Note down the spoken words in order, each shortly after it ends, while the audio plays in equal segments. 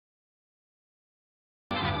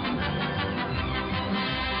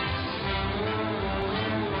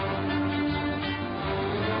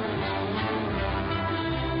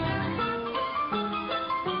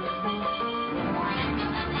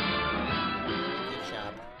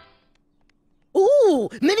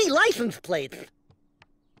mini license plates.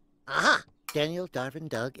 Aha. Daniel, Darvin,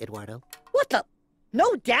 Doug, Eduardo. What the?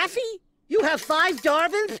 No Daffy? You have 5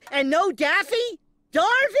 Darvins and no Daffy?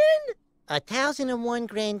 Darvin? 1,001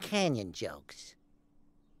 Grand Canyon jokes.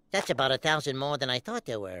 That's about 1,000 more than I thought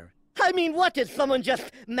there were. I mean, what, did someone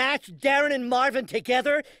just match Darren and Marvin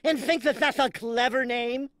together and think that that's a clever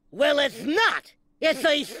name? Well, it's not! It's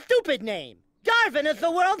a stupid name! Darvin is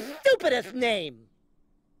the world's stupidest name!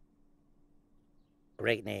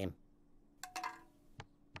 Great name.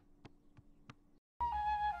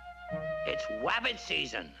 It's wabbit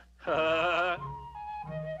season. Oh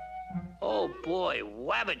boy,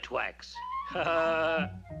 wabbit twax.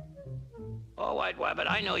 All right, wabbit,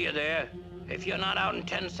 I know you're there. If you're not out in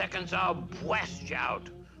 10 seconds, I'll blast you out.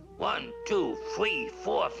 1, 2, 3,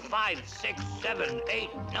 4, 5, 6, 7, 8,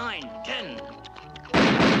 9, 10.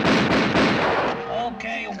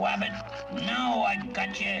 Okay, wabbit. Now I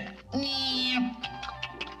got you.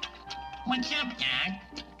 What's up,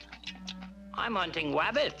 Doc? I'm hunting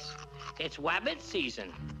wabbits. It's wabbit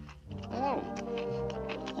season. Oh.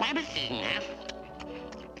 Rabbit season, huh?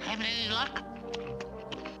 Having any luck?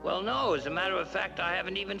 Well, no. As a matter of fact, I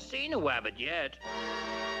haven't even seen a wabbit yet.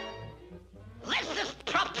 This is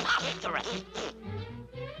preposterous!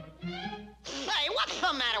 Say, what's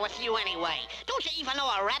the matter with you anyway? Don't you even know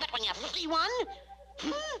a rabbit when you see one?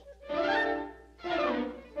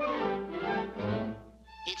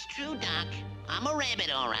 It's true, Doc. I'm a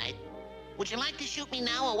rabbit, all right. Would you like to shoot me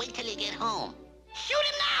now or wait till you get home? Shoot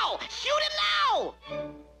him now! Shoot him now!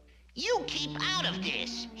 You keep out of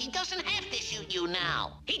this. He doesn't have to shoot you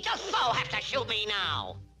now. He does so have to shoot me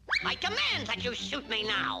now. I demand that you shoot me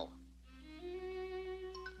now.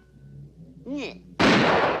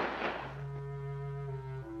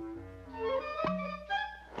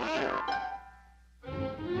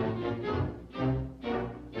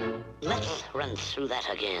 Let's run through that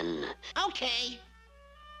again. Okay.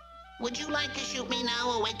 Would you like to shoot me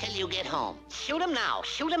now or wait till you get home? Shoot him now.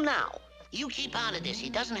 Shoot him now. You keep out of this. He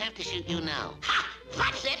doesn't have to shoot you now. Ha!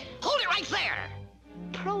 That's it! Hold it right there!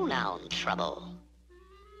 Pronoun trouble.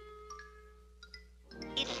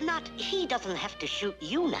 It's not he doesn't have to shoot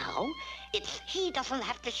you now. It's he doesn't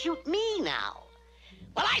have to shoot me now.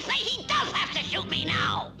 Well, I say he does have to shoot me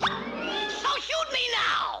now! So shoot me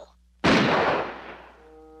now!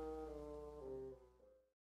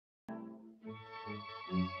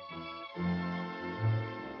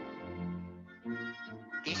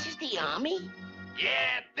 This is the army?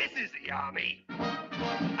 Yeah, this is the army.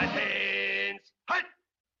 Attends, hunt!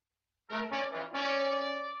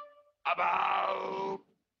 About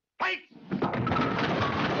fight!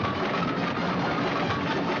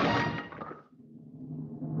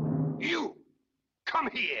 You, come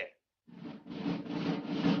here.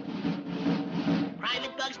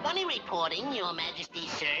 Private Bugs Bunny reporting, Your Majesty,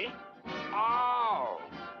 sir. Oh,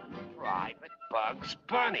 Private Bugs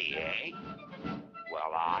Bunny, eh?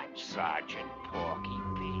 Well, I'm Sergeant Porky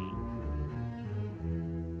Pig.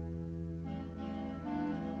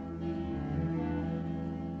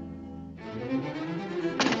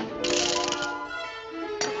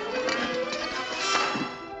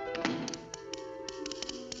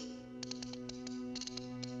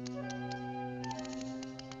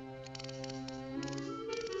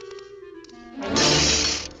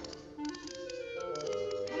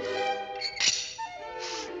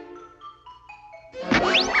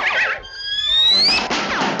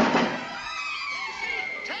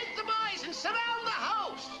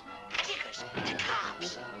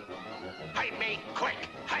 Hide me, quick!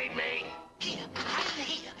 Hide me! Here, hide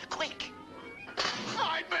here, quick!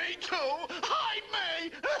 Hide me, too! Hide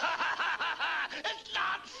me! It's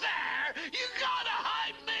not fair! You gotta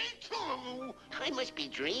hide me, too! I must be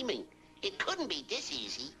dreaming. It couldn't be this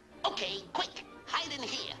easy. Okay, quick, hide in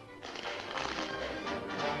here.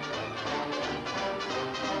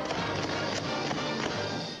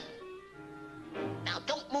 Now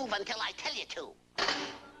don't move until I tell you to.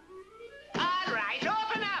 All right,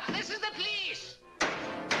 open up. This is the police.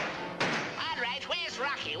 All right, where's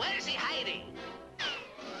Rocky? Where is he hiding?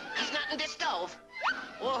 He's not in the stove.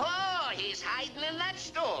 Whoa, he's hiding in that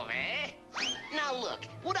stove, eh? Now look,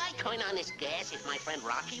 would I turn on this gas if my friend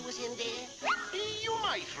Rocky was in there? You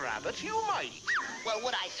might, Rabbit, you might. Well,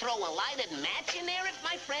 would I throw a lighted match in there if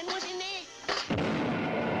my friend was in there?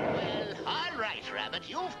 Well, all right, Rabbit,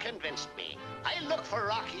 you've convinced me. I'll look for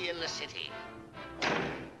Rocky in the city.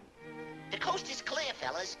 The coast is clear,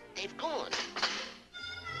 fellas. They've gone.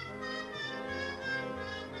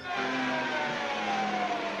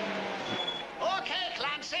 Okay,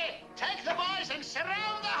 Clancy. Take the boys and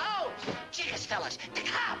surround the house. Jiggers, fellas. The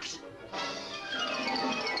cops.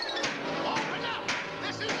 Open up!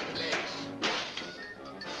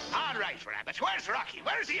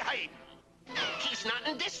 Where's he hiding? He's not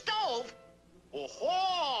in this stove.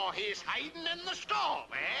 Oh, he's hiding in the stove,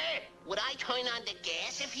 eh? Would I turn on the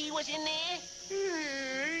gas if he was in there?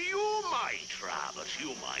 You might, Robert, you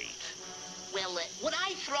might. Well, would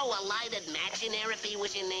I throw a lighted match in there if he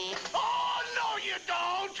was in there? Oh, no, you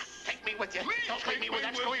don't! Take me with you. Don't leave me with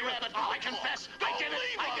that screwy rabbit. Oh, I confess. I did it.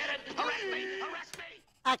 I did it. Arrest me. Arrest me.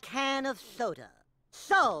 A can of soda.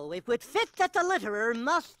 So it would fit that the litterer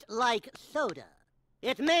must like soda.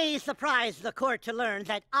 It may surprise the court to learn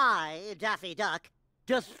that I, Daffy Duck,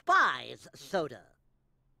 despise soda.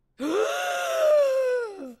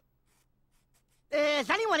 Is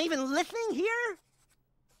anyone even listening here?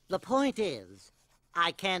 The point is,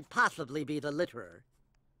 I can't possibly be the litterer,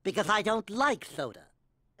 because I don't like soda.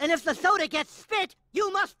 And if the soda gets spit,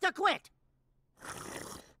 you must acquit!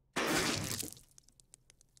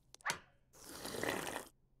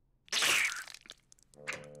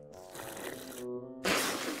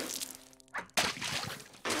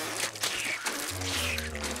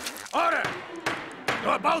 Order! You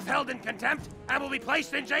are both held in contempt and will be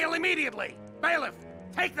placed in jail immediately. Bailiff,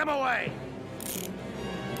 take them away!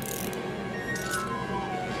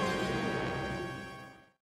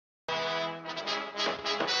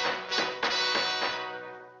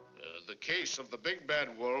 The case of the big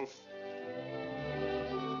bad wolf.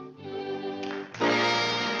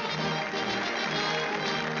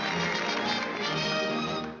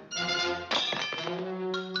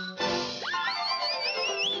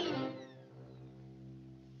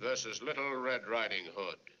 Versus Little Red Riding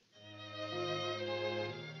Hood.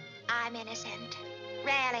 I'm innocent.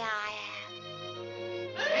 Really, I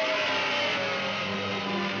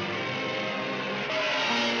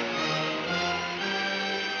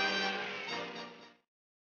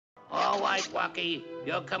All right, Rocky.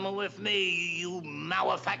 You're coming with me, you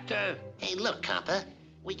malefactor. Hey, look, copper.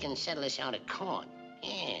 We can settle this out at court.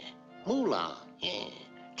 Yeah. Moolah. Yeah.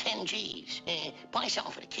 10 G's. Yeah. Buy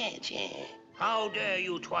something for the kids. Yeah. How dare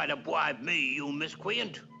you try to bribe me, you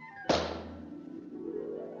miscreant?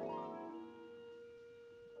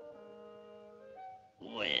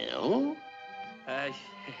 Well?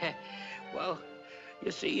 Well,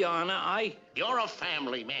 you see, Your Honor, You're a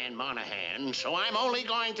family man, Monahan, so I'm only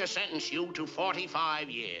going to sentence you to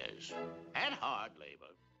 45 years. At hard labor.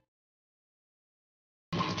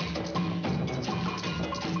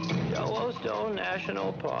 Yellowstone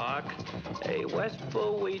National Park, a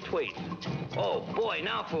westful retreat. Oh, boy,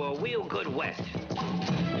 now for a real good west.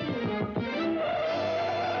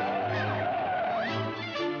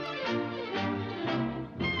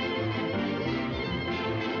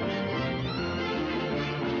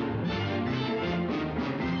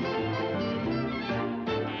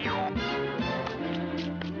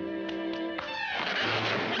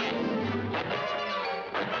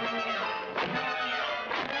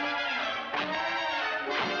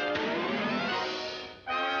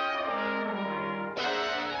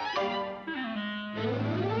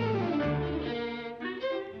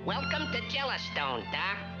 Welcome to Yellowstone,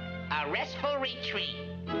 Doc. A restful retreat.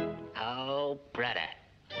 Oh, brother.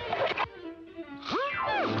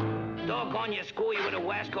 Doggone you, screw you with a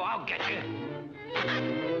Wasco, I'll get you.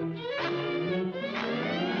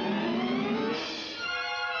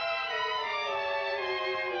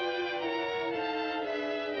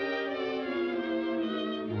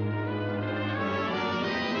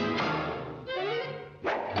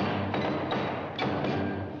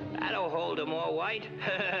 That'll hold him all right.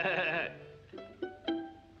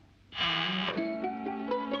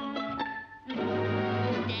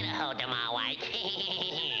 That'll hold them all right.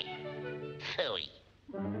 Phooey.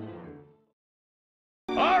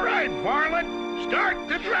 All right, varlet, start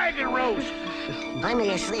the dragon roast.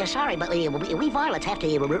 I'm sorry, but we varlets have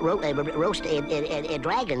to roast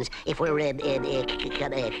dragons if we're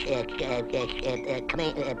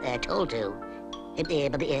told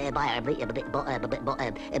to by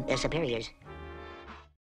our superiors.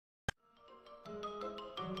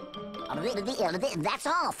 That's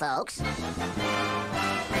all, folks.